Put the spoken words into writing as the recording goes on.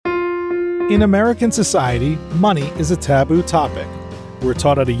In American society, money is a taboo topic. We're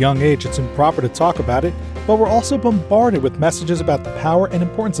taught at a young age it's improper to talk about it, but we're also bombarded with messages about the power and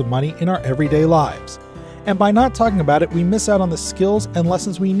importance of money in our everyday lives. And by not talking about it, we miss out on the skills and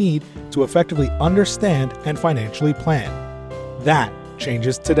lessons we need to effectively understand and financially plan. That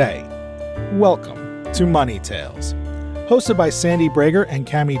changes today. Welcome to Money Tales. Hosted by Sandy Brager and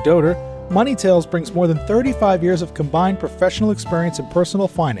Cami Doder, Money Tales brings more than 35 years of combined professional experience in personal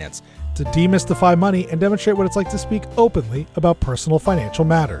finance to demystify money and demonstrate what it's like to speak openly about personal financial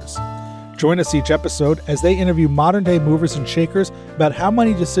matters. Join us each episode as they interview modern-day movers and shakers about how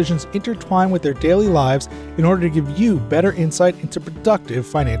money decisions intertwine with their daily lives in order to give you better insight into productive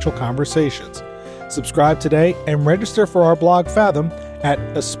financial conversations. Subscribe today and register for our blog Fathom at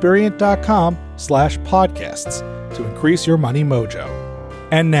aspiriant.com/podcasts to increase your money mojo.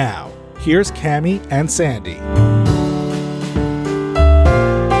 And now, here's Cami and Sandy.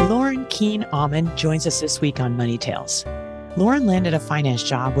 Aumond joins us this week on Money Tales. Lauren landed a finance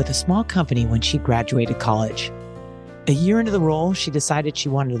job with a small company when she graduated college. A year into the role, she decided she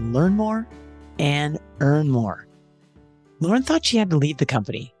wanted to learn more and earn more. Lauren thought she had to leave the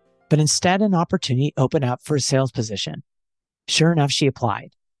company, but instead an opportunity opened up for a sales position. Sure enough, she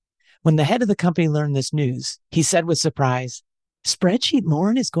applied. When the head of the company learned this news, he said with surprise, "Spreadsheet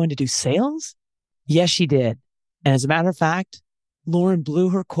Lauren is going to do sales?" Yes, she did. And as a matter of fact, Lauren blew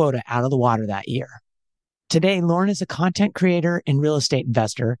her quota out of the water that year. Today, Lauren is a content creator and real estate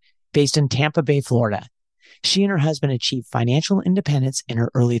investor based in Tampa Bay, Florida. She and her husband achieved financial independence in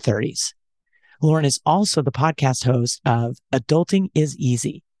her early 30s. Lauren is also the podcast host of Adulting is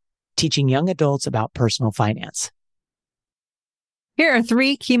Easy, teaching young adults about personal finance. Here are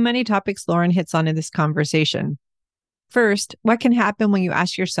 3 key money topics Lauren hits on in this conversation. First, what can happen when you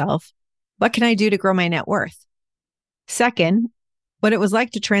ask yourself, what can I do to grow my net worth? Second, what it was like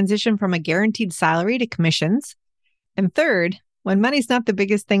to transition from a guaranteed salary to commissions. And third, when money's not the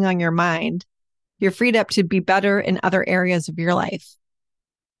biggest thing on your mind, you're freed up to be better in other areas of your life.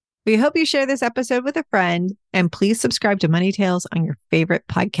 We hope you share this episode with a friend, and please subscribe to Money Tales on your favorite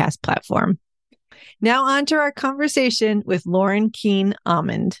podcast platform. Now on to our conversation with Lauren Keene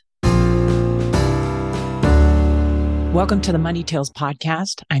Aumond. Welcome to the Money Tales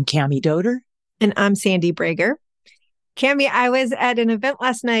podcast. I'm Cami Doder. And I'm Sandy Brager. Cami, I was at an event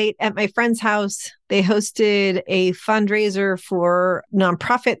last night at my friend's house. They hosted a fundraiser for a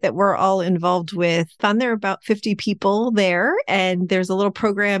nonprofit that we're all involved with. There are about 50 people there, and there's a little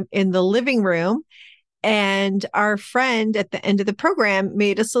program in the living room. And our friend at the end of the program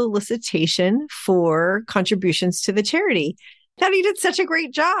made a solicitation for contributions to the charity. I thought he did such a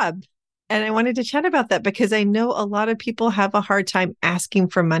great job. And I wanted to chat about that because I know a lot of people have a hard time asking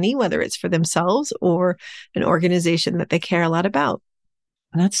for money, whether it's for themselves or an organization that they care a lot about.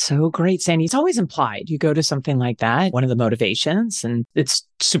 That's so great, Sandy. It's always implied. You go to something like that, one of the motivations, and it's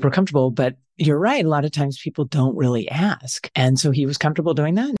super comfortable. But you're right. A lot of times people don't really ask. And so he was comfortable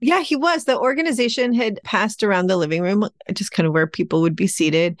doing that? Yeah, he was. The organization had passed around the living room, just kind of where people would be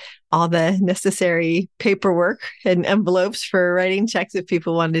seated, all the necessary paperwork and envelopes for writing checks if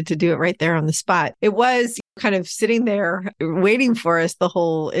people wanted to do it right there on the spot. It was kind of sitting there waiting for us the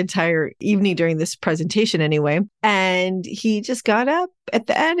whole entire evening during this presentation anyway. And he just got up at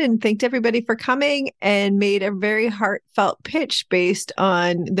the end and thanked everybody for coming and made a very heartfelt pitch based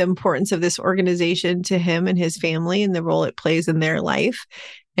on the importance of this organization to him and his family and the role it plays in their life,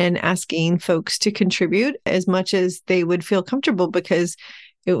 and asking folks to contribute as much as they would feel comfortable, because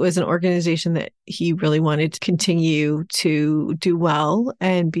it was an organization that he really wanted to continue to do well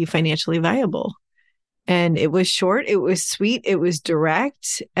and be financially viable. And it was short, it was sweet, it was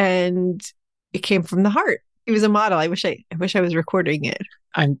direct, and it came from the heart. He was a model. I wish I was recording it.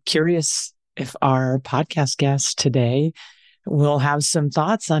 I'm curious if our podcast guest today will have some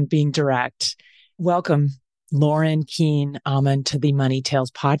thoughts on being direct. Welcome, Lauren Keene Aumond, to the Money Tales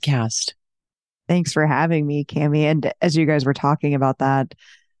podcast. Thanks for having me, Cami. And as you guys were talking about that,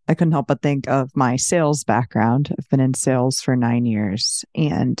 I couldn't help but think of my sales background. I've been in sales for 9 years,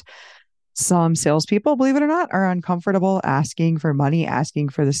 and some salespeople, believe it or not, are uncomfortable asking for money, asking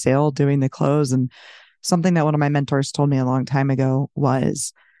for the sale, doing the close. And something that one of my mentors told me a long time ago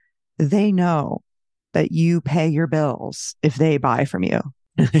was, they know that you pay your bills if they buy from you.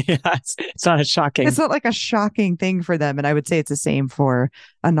 Yes, it's not shocking. It's not like a shocking thing for them. And I would say it's the same for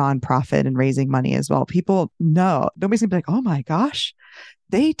a nonprofit and raising money as well. People know. Nobody's going to be like, oh my gosh,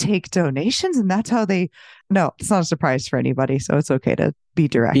 they take donations and that's how they... No, it's not a surprise for anybody. So it's okay to be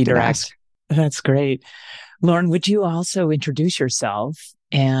direct. Be direct. That's great. Lauren, would you also introduce yourself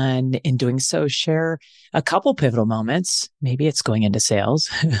And in doing so, share a couple pivotal moments. Maybe it's going into sales,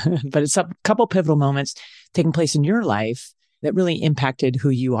 but it's a couple pivotal moments taking place in your life that really impacted who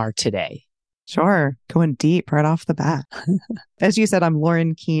you are today. Sure. Going deep right off the bat. As you said, I'm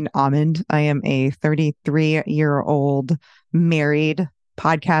Lauren Keene Aumond. I am a 33-year-old married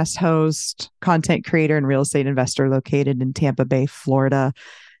podcast host, content creator, and real estate investor located in Tampa Bay, Florida.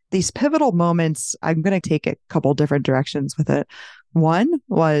 These pivotal moments, I'm going to take a couple different directions with it. One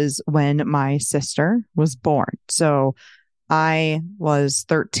was when my sister was born. So I was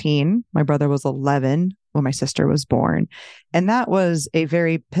 13. My brother was 11 when my sister was born. And that was a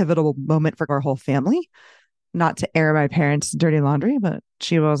very pivotal moment for our whole family. Not to air my parents' dirty laundry, but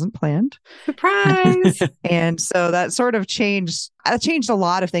she wasn't planned. Surprise. And so that sort of changed. That changed a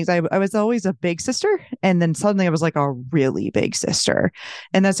lot of things. I was always a big sister. And then suddenly I was like a really big sister.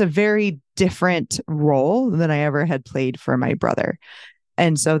 And that's a very different role than I ever had played for my brother.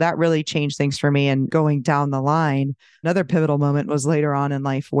 And so that really changed things for me. And going down the line, another pivotal moment was later on in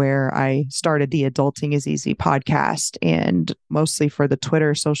life where I started the Adulting is Easy podcast, and mostly for the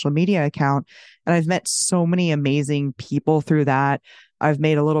Twitter social media account. And I've met so many amazing people through that. I've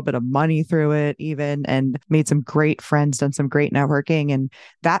made a little bit of money through it even, and made some great friends, done some great networking. And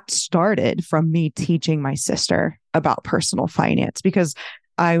that started from me teaching my sister about personal finance, because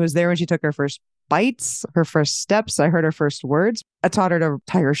I was there when she took her first bites, her first steps. I heard her first words. I taught her to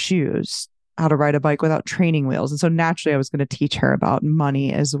tie her shoes, how to ride a bike without training wheels. And so naturally, I was going to teach her about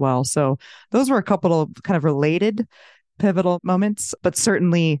money as well. So those were a couple of kind of related pivotal moments, but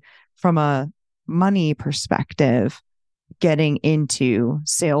certainly from a money perspective, getting into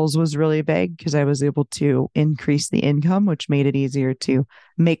sales was really big because I was able to increase the income, which made it easier to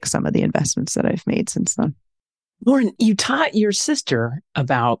make some of the investments that I've made since then. Lauren, you taught your sister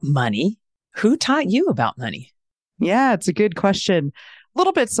about money. Who taught you about money? Yeah, it's a good question. A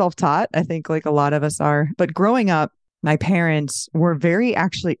little bit self-taught, I think, like a lot of us are. But growing up, my parents were very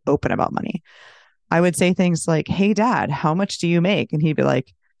actually open about money. I would say things like, "Hey, Dad, how much do you make?" And he'd be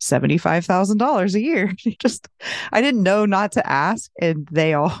like, $75,000 a year. I didn't know not to ask. And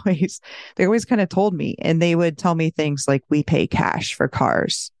they always kind of told me, and they would tell me things like, "We pay cash for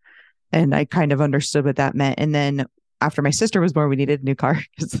cars." And I kind of understood what that meant. And then after my sister was born, we needed a new car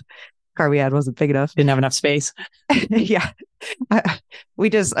because the car we had wasn't big enough. Didn't have enough space. Yeah. We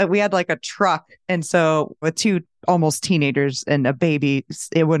had like a truck. And so with two almost teenagers and a baby,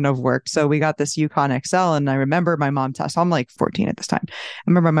 it wouldn't have worked. So we got this Yukon XL. And I remember my mom, so I'm like 14 at this time. I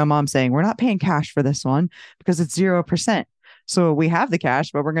remember my mom saying, "We're not paying cash for this one because it's 0%. So we have the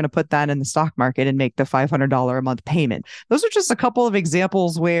cash, but we're going to put that in the stock market and make the $500 a month payment." Those are just a couple of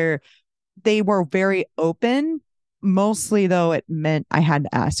examples where they were very open. Mostly, though, it meant I had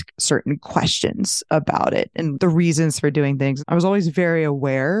to ask certain questions about it and the reasons for doing things. I was always very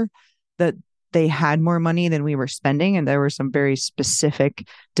aware that they had more money than we were spending, and there were some very specific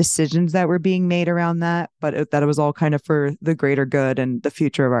decisions that were being made around that, but that it was all kind of for the greater good and the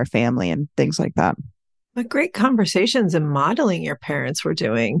future of our family and things like that. What great conversations and modeling your parents were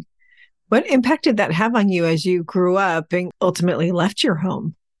doing. What impact did that have on you as you grew up and ultimately left your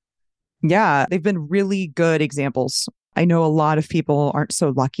home? Yeah, they've been really good examples. I know a lot of people aren't so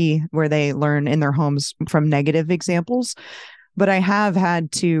lucky where they learn in their homes from negative examples, but I have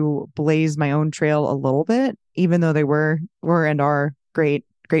had to blaze my own trail a little bit, even though they were and are great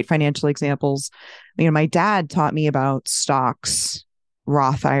financial examples. You know, my dad taught me about stocks,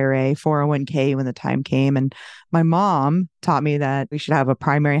 Roth IRA, 401k when the time came. And my mom taught me that we should have a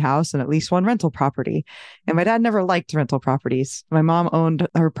primary house and at least one rental property. And my dad never liked rental properties. My mom owned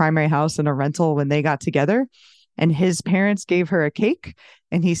her primary house and a rental when they got together, and his parents gave her a cake.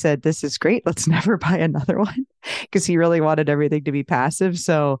 And he said, "This is great. Let's never buy another one," because he really wanted everything to be passive.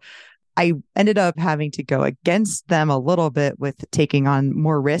 So I ended up having to go against them a little bit with taking on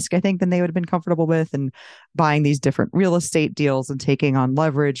more risk, I think, than they would have been comfortable with, and buying these different real estate deals and taking on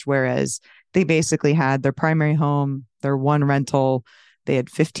leverage. Whereas they basically had their primary home, their one rental. They had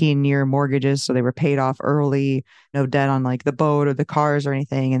 15-year mortgages, so they were paid off early, no debt on like the boat or the cars or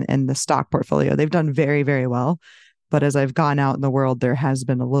anything. And the stock portfolio, they've done very, very well. But as I've gone out in the world, there has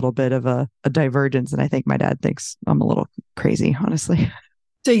been a little bit of a divergence. And I think my dad thinks I'm a little crazy, honestly.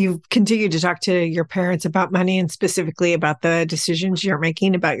 So you've continued to talk to your parents about money and specifically about the decisions you're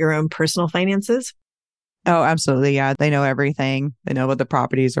making about your own personal finances? Oh, absolutely. Yeah. They know everything. They know what the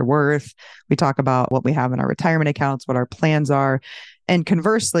properties are worth. We talk about what we have in our retirement accounts, what our plans are. And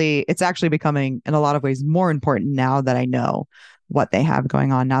conversely, it's actually becoming in a lot of ways more important now that I know what they have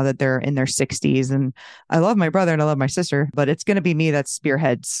going on now that they're in their 60s. And I love my brother and I love my sister, but it's going to be me that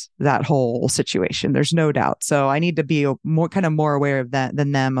spearheads that whole situation. There's no doubt. So I need to be more aware of that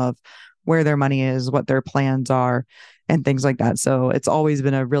than them, of where their money is, what their plans are, and things like that. So it's always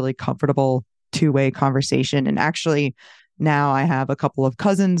been a really comfortable two-way conversation. And actually, now I have a couple of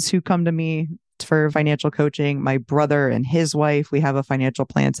cousins who come to me for financial coaching. My brother and his wife, we have a financial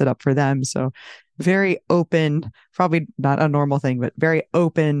plan set up for them. So very open, probably not a normal thing, but very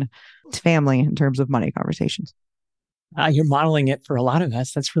open family in terms of money conversations. You're modeling it for a lot of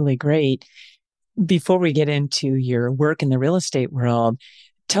us. That's really great. Before we get into your work in the real estate world,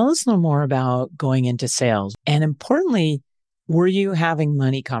 tell us a little more about going into sales. And importantly, were you having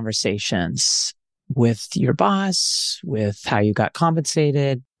money conversations with your boss, with how you got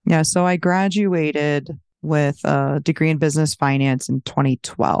compensated? Yeah, so I graduated with a degree in business finance in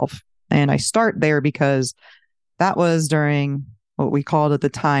 2012. And I start there because that was during what we called at the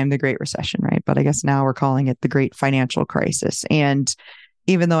time the Great Recession, right? But I guess now we're calling it the Great Financial Crisis. And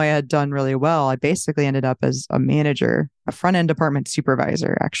even though I had done really well, I basically ended up as a manager, a front-end department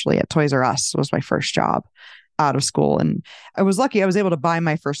supervisor, actually, at Toys R Us was my first job out of school. And I was lucky I was able to buy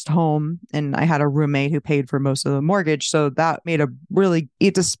my first home, and I had a roommate who paid for most of the mortgage. So that made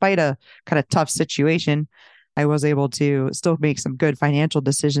despite a kind of tough situation, I was able to still make some good financial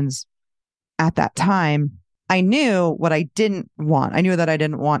decisions at that time. I knew what I didn't want. I knew that I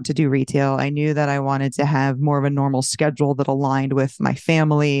didn't want to do retail. I knew that I wanted to have more of a normal schedule that aligned with my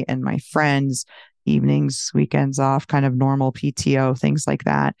family and my friends, evenings, weekends off, kind of normal PTO, things like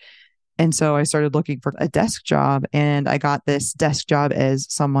that. And so I started looking for a desk job, and I got this desk job as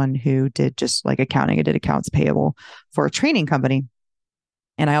someone who did just like accounting. I did accounts payable for a training company.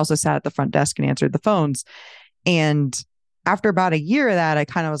 And I also sat at the front desk and answered the phones. And after about a year of that, I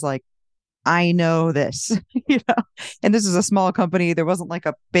kind of was like, I know this, and this is a small company. There wasn't like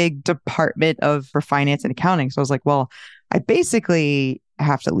a big department for finance and accounting. So I was like, well, I basically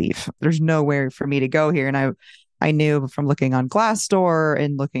have to leave. There's nowhere for me to go here. And I knew from looking on Glassdoor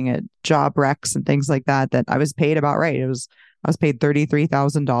and looking at job recs and things like that I was paid about right. I was paid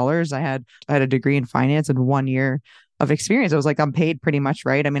 $33,000. I had a degree in finance and 1 year of experience. I was like, I'm paid pretty much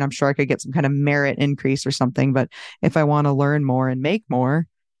right. I mean, I'm sure I could get some kind of merit increase or something, but if I want to learn more and make more,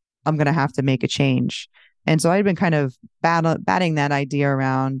 I'm going to have to make a change. And so I'd been kind of batting that idea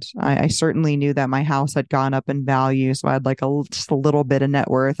around. I certainly knew that my house had gone up in value. So I had like just a little bit of net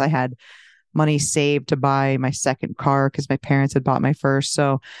worth. I had money saved to buy my second car because my parents had bought my first.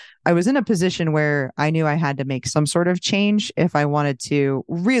 So I was in a position where I knew I had to make some sort of change if I wanted to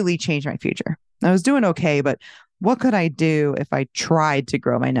really change my future. I was doing okay, but what could I do if I tried to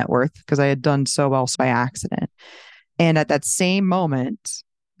grow my net worth? Because I had done so well by accident. And at that same moment,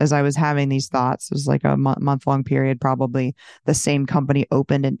 as I was having these thoughts, it was like a month-long period, probably, the same company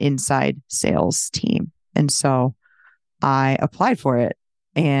opened an inside sales team. And so I applied for it.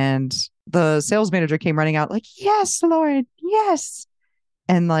 And the sales manager came running out like, yes, Lauren, yes.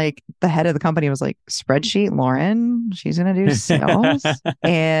 And like the head of the company was like, spreadsheet, Lauren, she's going to do sales.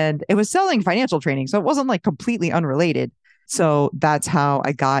 And it was selling financial training. So it wasn't like completely unrelated. So that's how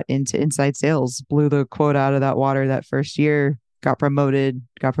I got into inside sales, blew the quote out of that water that first year. Got promoted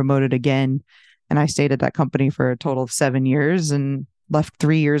again. And I stayed at that company for a total of 7 years and left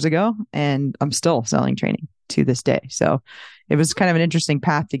 3 years ago. And I'm still selling training to this day. So it was kind of an interesting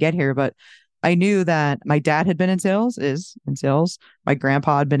path to get here. But I knew that my dad had been in sales, is in sales. My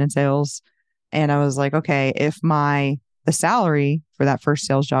grandpa had been in sales. And I was like, okay, if the salary for that first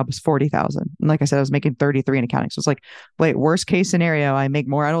sales job was $40,000. And like I said, I was making 33 in accounting. So it's like, wait, worst case scenario, I make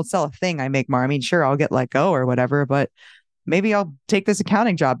more. I don't sell a thing. I make more. I mean, sure, I'll get let go or whatever, but maybe I'll take this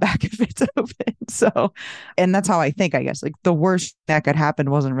accounting job back if it's open. So, and that's how I think, I guess, like the worst that could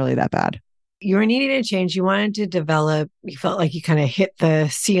happen wasn't really that bad. You were needing to change. You wanted to develop. You felt like you kind of hit the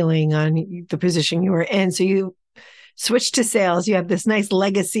ceiling on the position you were in. So you switched to sales. You have this nice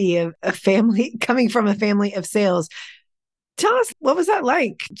legacy of a family coming from a family of sales. Tell us, what was that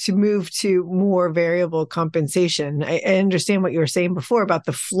like to move to more variable compensation? I understand what you were saying before about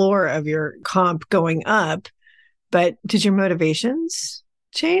the floor of your comp going up. But did your motivations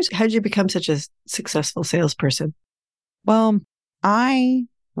change? How did you become such a successful salesperson? Well, I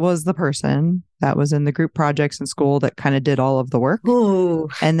was the person that was in the group projects in school that kind of did all of the work. Ooh.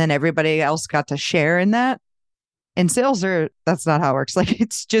 And then everybody else got to share in that. In sales, that's not how it works. Like,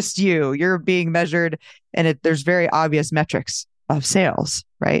 it's just you're being measured, and there's very obvious metrics of sales,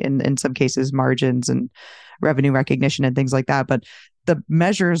 right? And in some cases, margins and revenue recognition and things like that. But the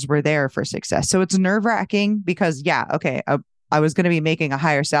measures were there for success. So it's nerve-wracking because, yeah, okay, I was going to be making a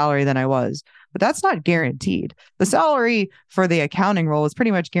higher salary than I was, but that's not guaranteed. The salary for the accounting role is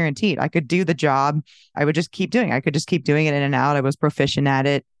pretty much guaranteed. I could do the job. I would just keep doing it. I could just keep doing it in and out. I was proficient at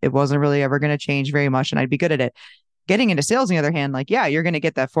it. It wasn't really ever going to change very much and I'd be good at it. Getting into sales, on the other hand, like, yeah, you're going to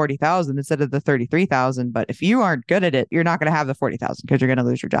get that 40,000 instead of the 33,000. But if you aren't good at it, you're not going to have the 40,000 because you're going to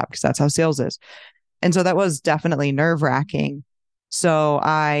lose your job because that's how sales is. And so that was definitely nerve wracking. So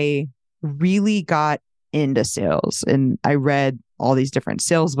I really got into sales and I read all these different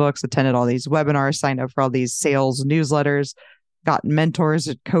sales books, attended all these webinars, signed up for all these sales newsletters, got mentors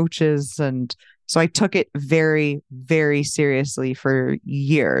and coaches. And so I took it very, very seriously for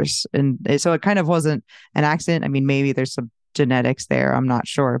years. And so it kind of wasn't an accident. I mean, maybe there's some genetics there. I'm not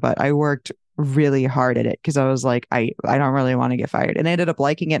sure, but I worked really hard at it because I was like, I don't really want to get fired. And I ended up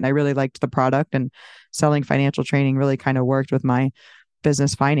liking it. And I really liked the product and selling financial training really kind of worked with my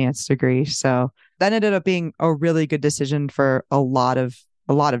business finance degree. So that ended up being a really good decision for a lot of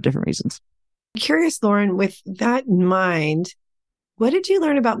different reasons. Curious, Lauren, with that in mind, what did you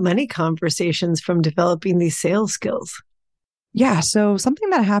learn about money conversations from developing these sales skills? Yeah. So something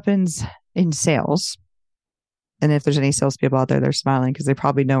that happens in sales, and if there's any salespeople out there, they're smiling because they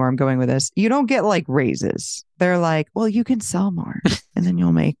probably know where I'm going with this. You don't get like raises. They're like, well, you can sell more and then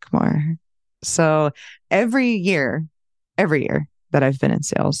you'll make more. So every year that I've been in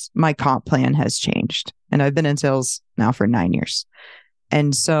sales, my comp plan has changed. And I've been in sales now for 9 years.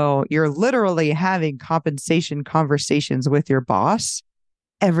 And so you're literally having compensation conversations with your boss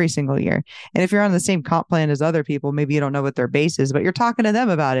every single year. And if you're on the same comp plan as other people, maybe you don't know what their base is, but you're talking to them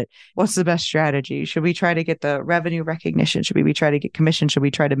about it. What's the best strategy? Should we try to get the revenue recognition? Should we try to get commission? Should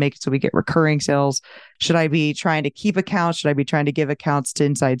we try to make it so we get recurring sales? Should I be trying to keep accounts? Should I be trying to give accounts to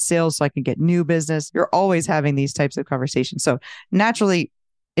inside sales so I can get new business? You're always having these types of conversations. So naturally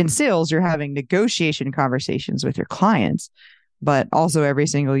in sales, you're having negotiation conversations with your clients. But also every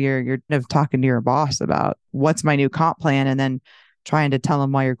single year, you're talking to your boss about what's my new comp plan and then trying to tell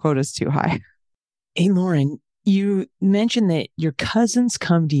them why your quota is too high. Hey, Lauren, you mentioned that your cousins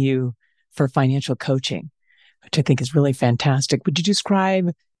come to you for financial coaching, which I think is really fantastic. Would you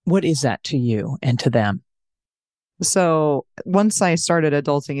describe what is that to you and to them? So once I started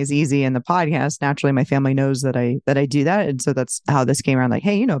Adulting is Easy in the podcast, naturally my family knows that I do that. And so that's how this came around, like,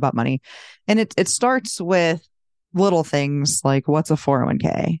 hey, you know about money. And it starts with little things like, what's a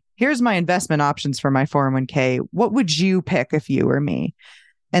 401k? Here's my investment options for my 401k. What would you pick if you were me?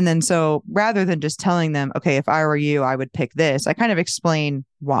 And then so rather than just telling them, okay, if I were you, I would pick this, I kind of explain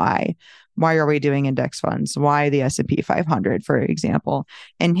why. Why are we doing index funds? Why the S&P 500, for example?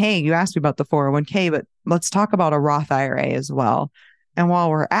 And hey, you asked me about the 401k, but let's talk about a Roth IRA as well. And while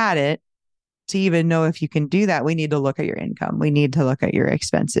we're at it, to even know if you can do that, we need to look at your income. We need to look at your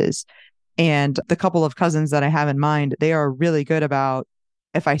expenses. And the couple of cousins that I have in mind, they are really good about,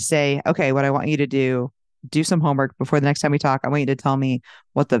 if I say, okay, what I want you to do some homework before the next time we talk. I want you to tell me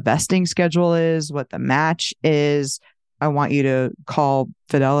what the vesting schedule is, what the match is. I want you to call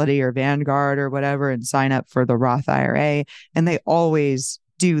Fidelity or Vanguard or whatever and sign up for the Roth IRA. And they always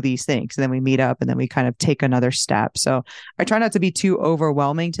do these things. And then we meet up and then we kind of take another step. So I try not to be too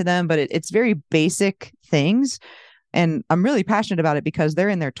overwhelming to them, but it's very basic things. And I'm really passionate about it because they're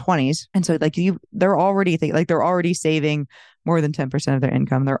in their 20s. And so they're already saving more than 10% of their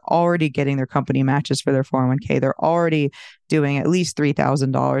income. They're already getting their company matches for their 401k. They're already doing at least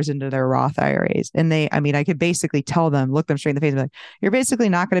 $3,000 into their Roth IRAs. And I could basically tell them, look them straight in the face and be like, you're basically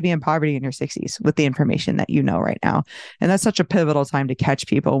not going to be in poverty in your 60s with the information that you know right now. And that's such a pivotal time to catch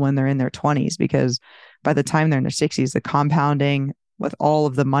people when they're in their 20s, because by the time they're in their 60s, the compounding with all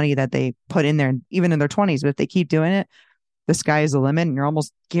of the money that they put in there, even in their 20s, but if they keep doing it, the sky is the limit and you're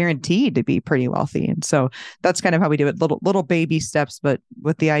almost guaranteed to be pretty wealthy. And so that's kind of how we do it. Little baby steps, but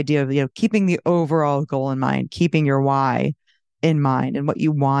with the idea of, keeping the overall goal in mind, keeping your why in mind and what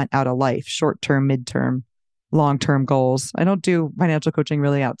you want out of life, short-term, mid-term, long-term goals. I don't do financial coaching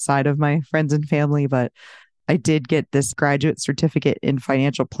really outside of my friends and family, but I did get this graduate certificate in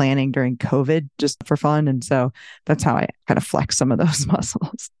financial planning during COVID just for fun. And so that's how I kind of flex some of those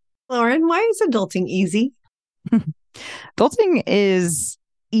muscles. Lauren, why is adulting easy? Adulting is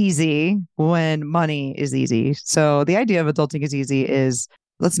easy when money is easy. So the idea of adulting is easy is,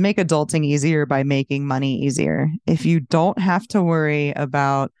 let's make adulting easier by making money easier. If you don't have to worry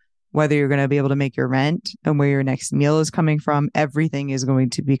about whether you're going to be able to make your rent and where your next meal is coming from, everything is going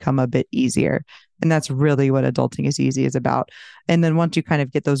to become a bit easier. And that's really what adulting is easy is about. And then once you kind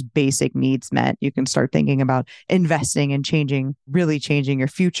of get those basic needs met, you can start thinking about investing and really changing your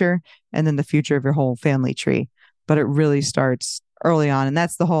future and then the future of your whole family tree. But it really starts early on. And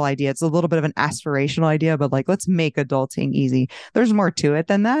that's the whole idea. It's a little bit of an aspirational idea, but like, let's make adulting easy. There's more to it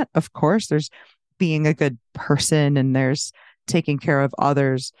than that. Of course, there's being a good person and there's taking care of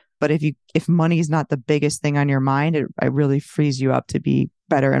others. But if money is not the biggest thing on your mind, it really frees you up to be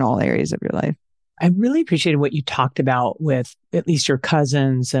better in all areas of your life. I really appreciated what you talked about with at least your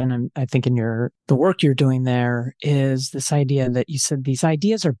cousins. And I think in the work you're doing there is this idea that you said these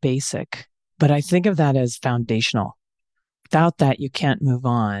ideas are basic, but I think of that as foundational. Without that, you can't move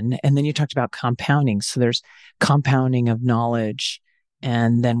on. And then you talked about compounding. So there's compounding of knowledge.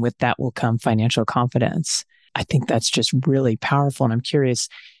 And then with that will come financial confidence. I think that's just really powerful. And I'm curious,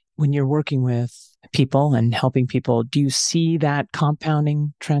 when you're working with people and helping people, do you see that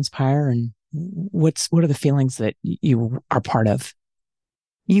compounding transpire? And what are the feelings that you are part of?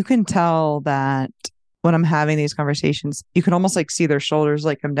 You can tell that when I'm having these conversations, you can almost like see their shoulders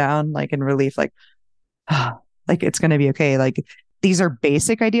like come down, like in relief, like, like it's going to be okay. Like these are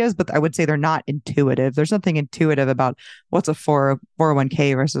basic ideas, but I would say they're not intuitive. There's nothing intuitive about what's a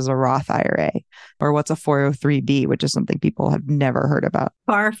 401k versus a Roth IRA, or what's a 403b, which is something people have never heard about.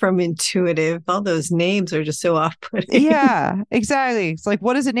 Far from intuitive. All those names are just so off-putting. Yeah, exactly. It's like,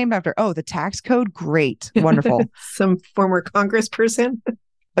 what is it named after? Oh, the tax code? Great. Wonderful. Some former congressperson.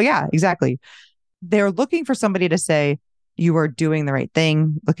 Oh, yeah, exactly. They're looking for somebody to say, you are doing the right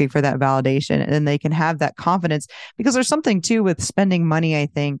thing, looking for that validation, and then they can have that confidence. Because there's something too with spending money, I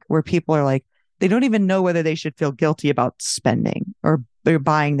think, where people are like, they don't even know whether they should feel guilty about spending or they're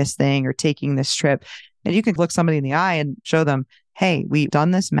buying this thing or taking this trip. And you can look somebody in the eye and show them, hey, we've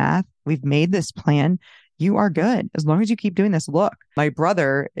done this math. We've made this plan. You are good. As long as you keep doing this. Look, my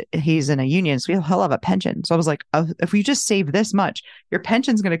brother, he's in a union, so he'll have a pension. So I was like, oh, if we just save this much, your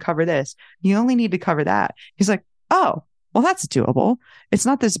pension's going to cover this. You only need to cover that. He's like, oh, well, that's doable. It's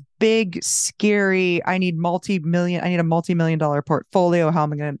not this big, scary, I need a multi-million-dollar portfolio. How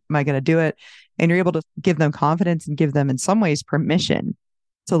am I going to do it? And you're able to give them confidence and give them in some ways permission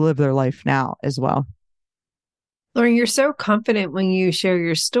to live their life now as well. Lauren, you're so confident when you share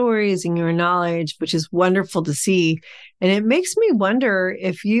your stories and your knowledge, which is wonderful to see. And it makes me wonder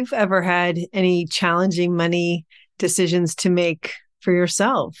if you've ever had any challenging money decisions to make for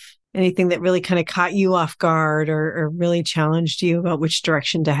yourself. Anything that really kind of caught you off guard or really challenged you about which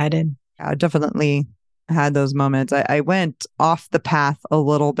direction to head in? I definitely had those moments. I went off the path a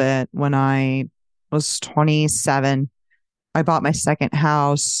little bit when I was 27. I bought my second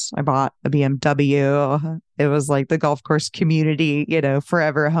house. I bought a BMW. It was like the golf course community,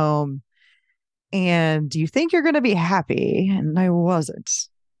 forever home. And you think you're going to be happy? And I wasn't.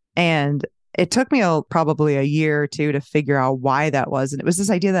 And it took me probably a year or two to figure out why that was. And it was this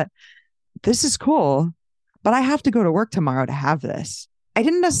idea that this is cool, but I have to go to work tomorrow to have this. I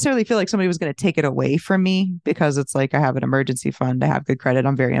didn't necessarily feel like somebody was going to take it away from me because it's like I have an emergency fund. I have good credit.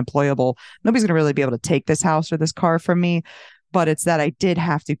 I'm very employable. Nobody's going to really be able to take this house or this car from me. But it's that I did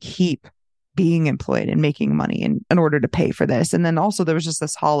have to keep being employed and making money in order to pay for this. And then also there was just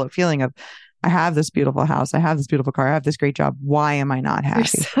this hollow feeling of, I have this beautiful house. I have this beautiful car. I have this great job. Why am I not happy?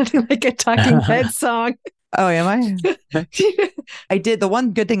 You're sounding like a Talking Heads song. Oh, am I? I did. The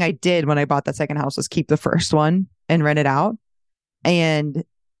one good thing I did when I bought that second house was keep the first one and rent it out. And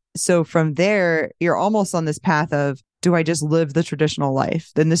so from there, you're almost on this path of, do I just live the traditional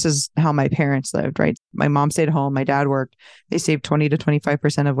life? Then this is how my parents lived, right? My mom stayed home. My dad worked. They saved 20 to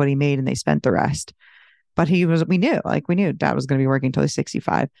 25% of what he made and they spent the rest. But we knew dad was going to be working until he's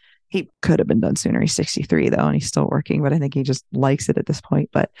 65. He could have been done sooner. He's 63 though, and he's still working, but I think he just likes it at this point.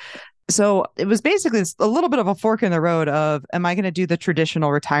 But so it was basically a little bit of a fork in the road of, am I going to do the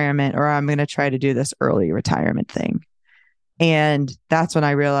traditional retirement or I'm going to try to do this early retirement thing? And that's when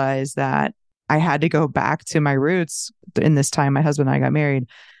I realized that I had to go back to my roots. In this time, my husband and I got married,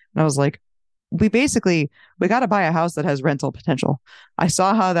 and I was like, we got to buy a house that has rental potential. I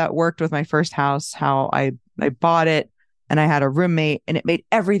saw how that worked with my first house, how I bought it and I had a roommate and it made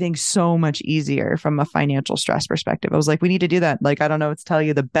everything so much easier from a financial stress perspective. I was like, we need to do that. Like, I don't know what to tell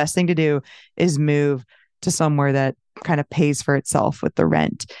you. The best thing to do is move to somewhere that kind of pays for itself with the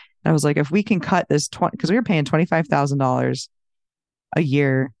rent. And I was like, if we can cut this because we were paying $25,000 a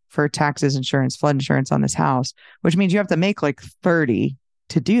year for taxes, insurance, flood insurance on this house, which means you have to make like 30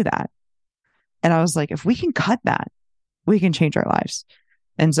 to do that. And I was like, if we can cut that, we can change our lives.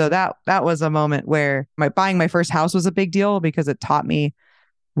 And so that was a moment where buying my first house was a big deal because it taught me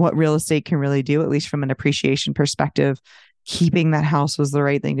what real estate can really do, at least from an appreciation perspective. Keeping that house was the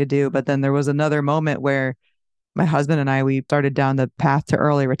right thing to do. But then there was another moment where my husband and I, we started down the path to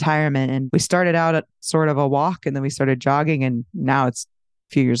early retirement, and we started out at sort of a walk and then we started jogging. And now it's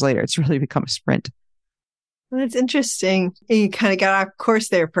a few years later, it's really become a sprint. Well, that's interesting. You kind of got off course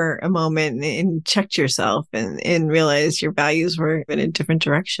there for a moment and checked yourself and realized your values were in a different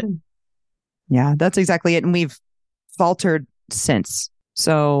direction. Yeah, that's exactly it. And we've faltered since.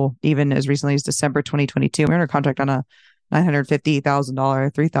 So even as recently as December 2022, we're under contract on a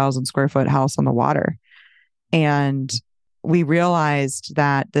 $950,000, 3,000 square foot house on the water. And we realized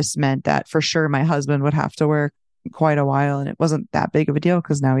that this meant that for sure my husband would have to work quite a while. And it wasn't that big of a deal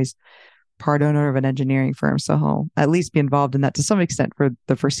because now he's part owner of an engineering firm. So he'll at least be involved in that to some extent for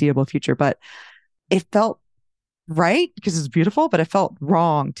the foreseeable future. But it felt right because it's beautiful, but it felt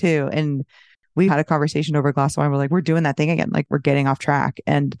wrong too. And we had a conversation over a glass of wine. We're like, we're doing that thing again. Like we're getting off track,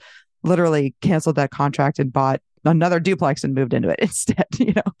 and literally canceled that contract and bought another duplex and moved into it instead.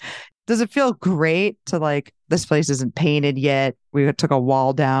 Does it feel great to like, this place isn't painted yet. We took a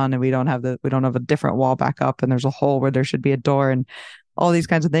wall down and we don't have a different wall back up. And there's a hole where there should be a door and all these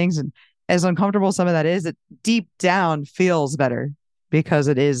kinds of things. And as uncomfortable some of that is, it deep down feels better because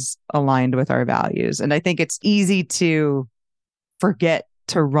it is aligned with our values. And I think it's easy to forget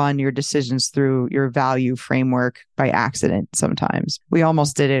to run your decisions through your value framework by accident sometimes. We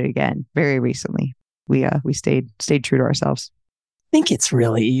almost did it again very recently. We stayed true to ourselves. I think it's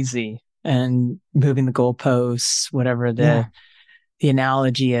really easy, and moving the goalposts, whatever the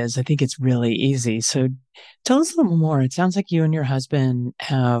analogy is, I think it's really easy. So tell us a little more. It sounds like you and your husband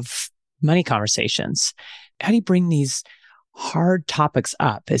have money conversations. How do you bring these hard topics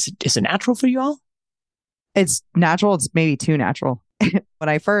up? Is it natural for you all? It's natural. It's maybe too natural. When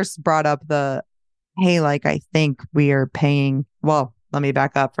I first brought up hey, like, I think we are paying, well, let me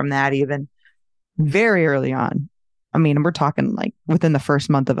back up from that even very early on. I mean, we're talking like within the first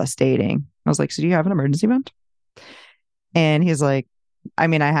month of us dating. I was like, so do you have an emergency fund? And he's like, I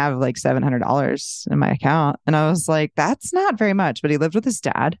mean, I have like $700 in my account. And I was like, that's not very much. But he lived with his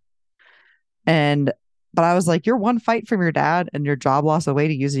dad. But I was like, you're one fight from your dad and your job loss away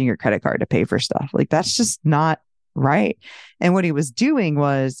to using your credit card to pay for stuff. Like, that's just not right. And what he was doing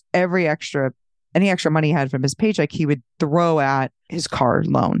was any extra money he had from his paycheck, he would throw at his car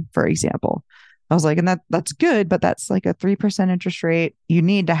loan, for example. I was like, and that's good, but that's like a 3% interest rate. You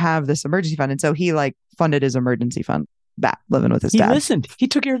need to have this emergency fund. And so he like funded his emergency fund back living with his dad. He listened. He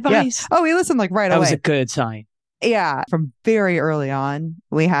took your advice. Yeah. Oh, he listened like right away. That was a good sign. Yeah. From very early on,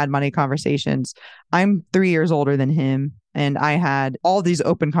 we had money conversations. I'm 3 years older than him. And I had all these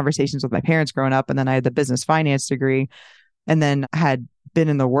open conversations with my parents growing up. And then I had the business finance degree, and then had been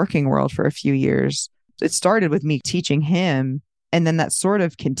in the working world for a few years. It started with me teaching him. And then that sort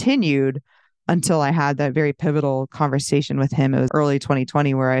of continued until I had that very pivotal conversation with him. It was early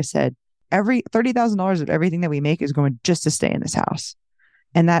 2020 where I said, every $30,000 of everything that we make is going just to stay in this house.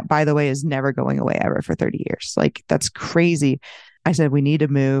 And that, by the way, is never going away ever for 30 years. Like, that's crazy. I said, we need to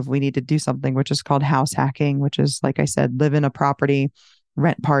move. We need to do something which is called house hacking, which is, like I said, live in a property,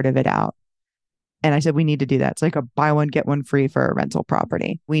 rent part of it out. And I said, we need to do that. It's like a buy one, get one free for a rental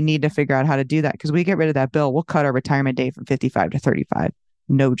property. We need to figure out how to do that, because we get rid of that bill, we'll cut our retirement date from 55 to 35.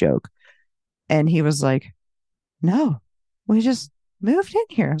 No joke. And he was like, no, we just moved in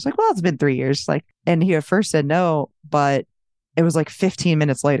here. I was like, well, it's been 3 years. Like, and he at first said no, but it was like 15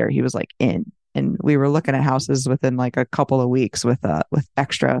 minutes later, he was like in. And we were looking at houses within like a couple of weeks with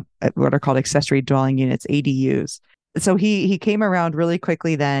extra, what are called accessory dwelling units, ADUs. So he came around really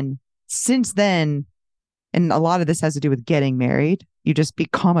quickly then. Since then, and a lot of this has to do with getting married, you just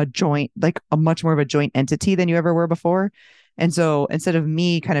become a much more of a joint entity than you ever were before. And so instead of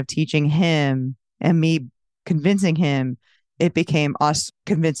me kind of teaching him and me convincing him, it became us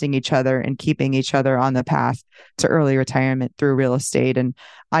convincing each other and keeping each other on the path to early retirement through real estate. And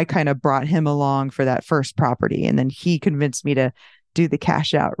I kind of brought him along for that first property. And then he convinced me to do the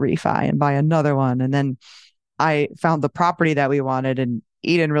cash out refi and buy another one. And then I found the property that we wanted, and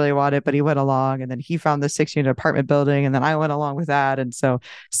he didn't really want it, but he went along. And then he found the 6-unit apartment building, and then I went along with that. And so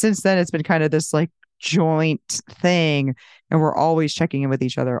since then, it's been kind of this like joint thing, and we're always checking in with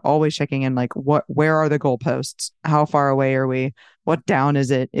each other, always checking in, like, where are the goalposts? How far away are we? What down is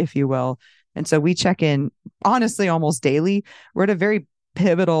it, if you will? And so we check in honestly almost daily. We're at a very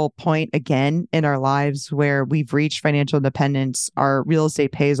pivotal point again in our lives where we've reached financial independence. Our real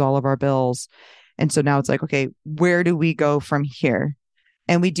estate pays all of our bills. And so now it's like, okay, where do we go from here?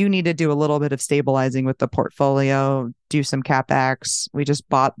 And we do need to do a little bit of stabilizing with the portfolio, do some CapEx. We just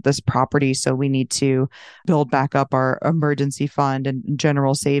bought this property, so we need to build back up our emergency fund and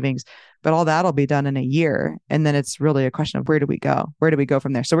general savings. But all that'll be done in a year. And then it's really a question of where do we go? Where do we go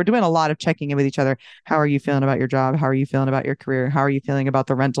from there? So we're doing a lot of checking in with each other. How are you feeling about your job? How are you feeling about your career? How are you feeling about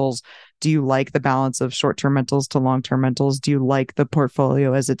the rentals? Do you like the balance of short-term rentals to long-term rentals? Do you like the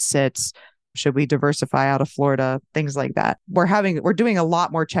portfolio as it sits? Should we diversify out of Florida? Things like that. We're doing a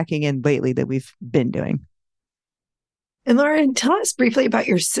lot more checking in lately than we've been doing. And Lauren, tell us briefly about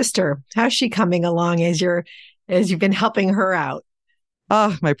your sister. How's she coming along as you've been helping her out?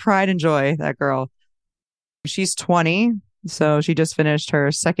 Oh, my pride and joy, that girl. She's 20. So she just finished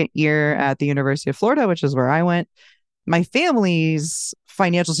her second year at the University of Florida, which is where I went. My family's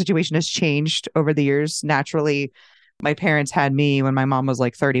financial situation has changed over the years. Naturally, my parents had me when my mom was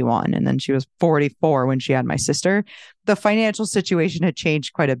like 31, and then she was 44 when she had my sister. The financial situation had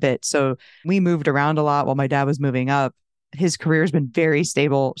changed quite a bit. So we moved around a lot while my dad was moving up. His career has been very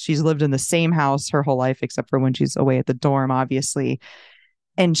stable. She's lived in the same house her whole life, except for when she's away at the dorm, obviously.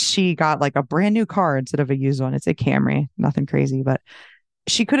 And she got like a brand new car instead of a used one. It's a Camry, nothing crazy, but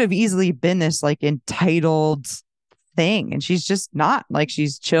she could have easily been this like entitled thing. And she's just not. Like,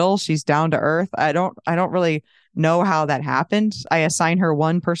 she's chill. She's down to earth. I don't really know how that happened. I assign her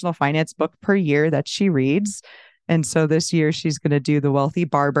one personal finance book per year that she reads. And so this year she's going to do The Wealthy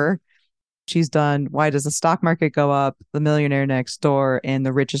Barber. She's done Why Does the Stock Market Go Up?, The Millionaire Next Door, and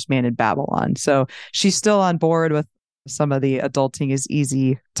The Richest Man in Babylon. So she's still on board with some of the adulting is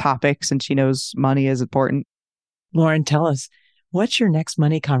easy topics, and she knows money is important. Lauren, tell us, what's your next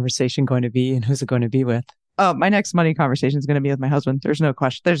money conversation going to be, and who's it going to be with? Oh, my next money conversation is going to be with my husband. There's no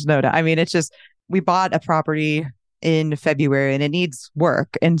question. There's no doubt. I mean, it's just, we bought a property in February and it needs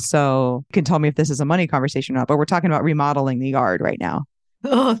work. And so you can tell me if this is a money conversation or not, but we're talking about remodeling the yard right now.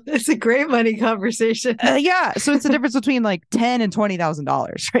 Oh, that's a great money conversation. Yeah. So it's the difference between like $10,000 and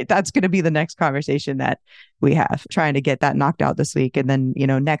 $20,000, right? That's going to be the next conversation that we have, trying to get that knocked out this week. And then,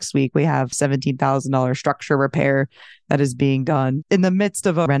 next week we have $17,000 structure repair that is being done in the midst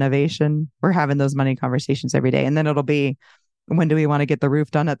of a renovation. We're having those money conversations every day. And then it'll be, when do we want to get the roof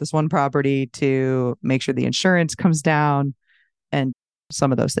done at this one property to make sure the insurance comes down and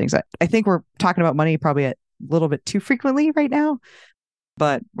some of those things. I think we're talking about money probably a little bit too frequently right now,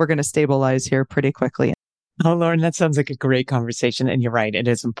 but we're going to stabilize here pretty quickly. Oh, Lauren, that sounds like a great conversation. And you're right. It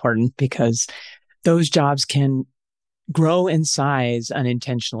is important because those jobs can grow in size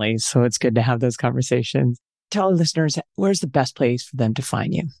unintentionally. So it's good to have those conversations. Tell our listeners, where's the best place for them to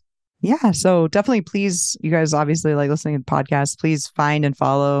find you? Yeah. So definitely, please, you guys obviously like listening to podcasts. Please find and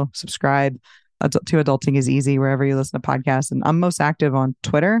follow, subscribe to Adulting is Easy, wherever you listen to podcasts. And I'm most active on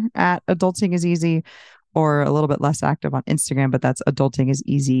Twitter at Adulting is Easy, or a little bit less active on Instagram, but that's Adulting is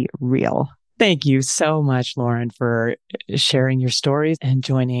Easy Real. Thank you so much, Lauren, for sharing your stories and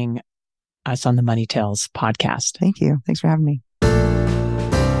joining us on the Money Tales podcast. Thank you. Thanks for having me.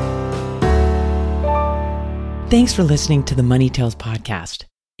 Thanks for listening to the Money Tales podcast.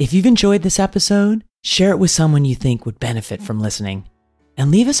 If you've enjoyed this episode, share it with someone you think would benefit from listening,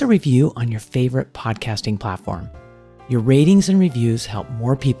 and leave us a review on your favorite podcasting platform. Your ratings and reviews help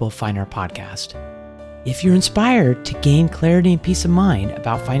more people find our podcast. If you're inspired to gain clarity and peace of mind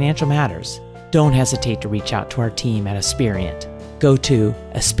about financial matters, don't hesitate to reach out to our team at Asperient. Go to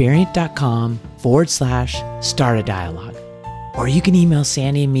asperient.com/start a dialogue. Or you can email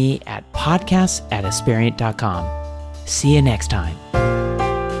Sandy and me at podcasts@asperient.com. See you next time.